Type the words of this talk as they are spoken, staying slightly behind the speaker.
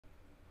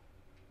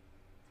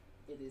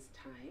it is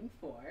time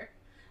for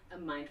a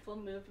mindful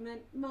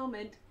movement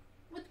moment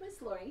with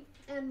Miss Lori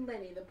and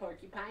Lenny the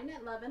Porcupine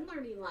at Love and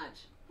Learning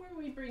Lodge, where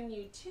we bring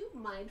you 2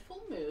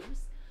 mindful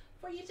moves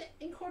for you to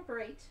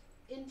incorporate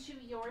into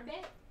your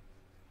day.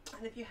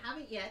 And if you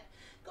haven't yet,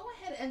 go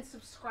ahead and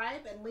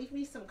subscribe and leave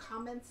me some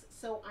comments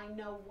so I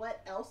know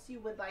what else you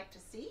would like to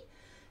see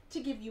to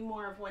give you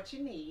more of what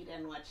you need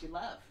and what you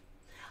love.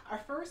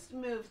 Our first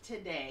move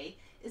today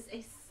is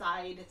a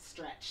side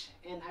stretch,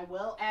 and I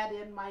will add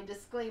in my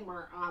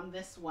disclaimer on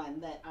this one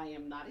that I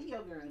am not a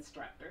yoga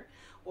instructor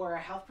or a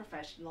health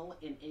professional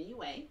in any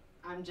way.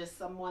 I'm just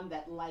someone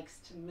that likes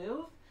to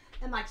move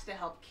and likes to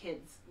help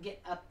kids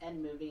get up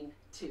and moving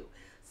too.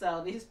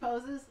 So these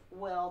poses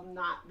will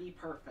not be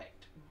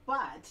perfect,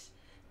 but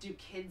do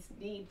kids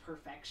need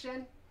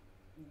perfection?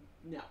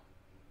 No.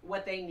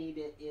 What they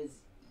need is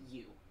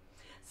you.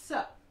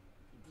 So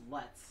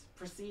let's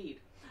proceed.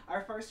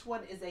 Our first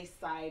one is a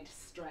side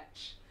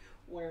stretch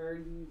where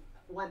you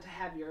want to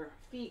have your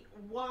feet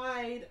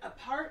wide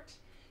apart.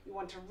 You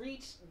want to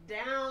reach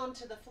down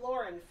to the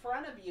floor in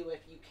front of you if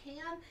you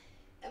can,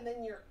 and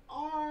then your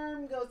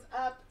arm goes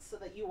up so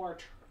that you are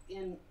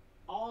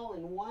all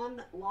in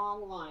one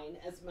long line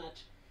as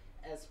much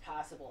as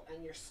possible,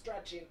 and you're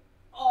stretching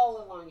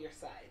all along your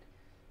side.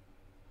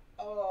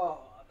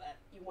 Oh, that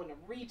you want to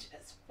reach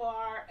as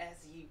far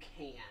as you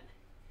can,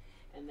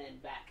 and then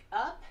back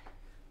up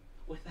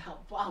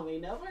without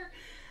falling over,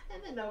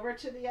 and then over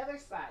to the other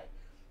side.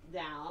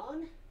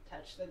 Down,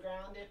 touch the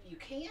ground if you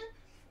can.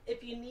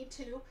 If you need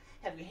to,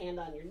 have your hand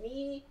on your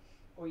knee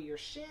or your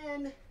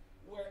shin,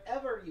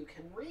 wherever you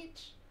can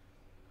reach,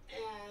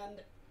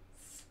 and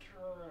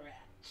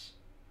stretch.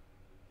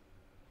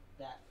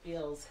 That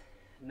feels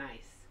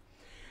nice.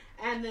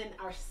 And then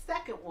our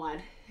second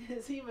one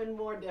is even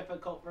more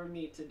difficult for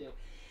me to do.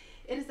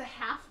 It is a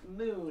half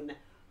moon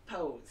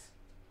pose.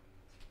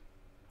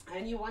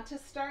 And you want to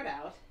start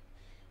out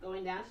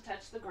going down to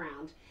touch the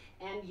ground,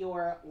 and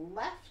your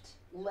left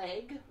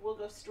leg will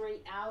go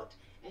straight out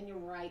and your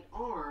right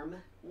arm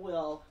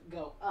will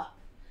go up.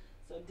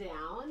 So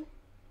down,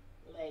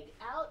 leg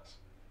out,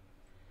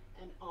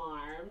 and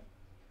arm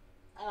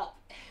up.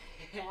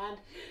 And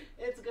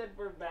it's good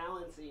for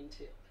balancing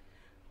too.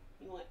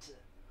 You want to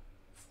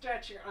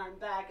stretch your arm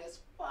back as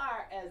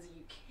far as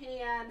you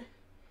can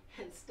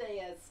and stay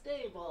as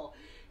stable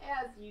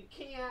as you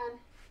can,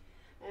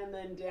 and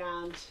then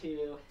down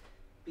to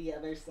the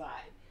other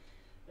side.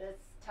 This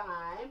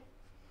time,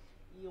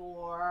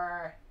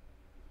 your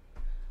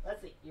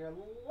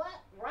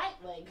right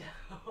leg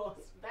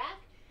goes back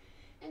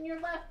and your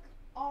left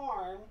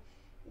arm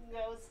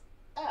goes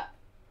up.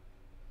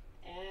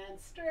 And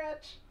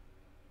stretch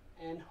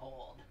and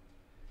hold.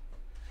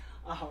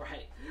 All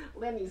right,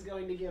 Lenny's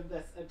going to give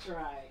this a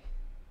try.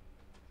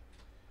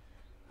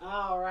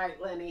 All right,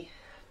 Lenny,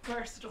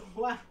 first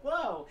one.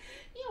 Whoa,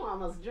 you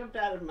almost jumped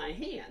out of my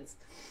hands.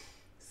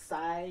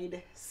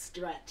 Side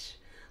stretch.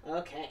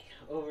 Okay,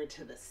 over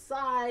to the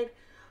side,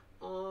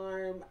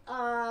 arm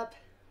up,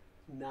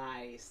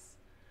 nice,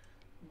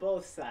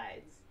 both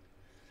sides.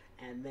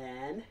 And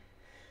then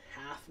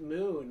half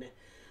moon.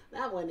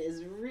 That one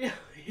is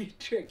really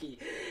tricky.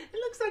 It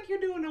looks like you're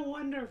doing a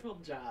wonderful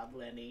job,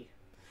 Lenny.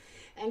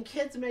 And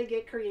kids may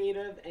get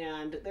creative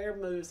and their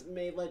moves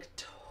may look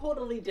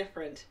totally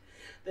different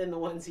than the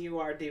ones you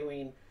are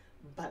doing,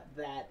 but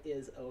that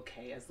is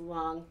okay as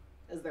long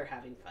as they're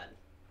having fun.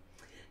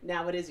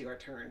 Now it is your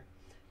turn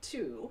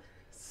to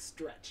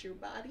stretch your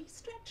body,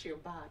 stretch your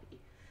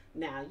body.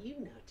 Now you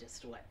know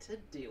just what to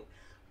do.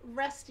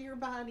 Rest your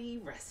body,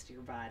 rest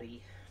your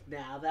body.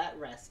 Now that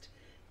rest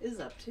is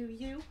up to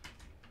you.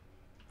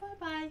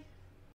 Bye-bye.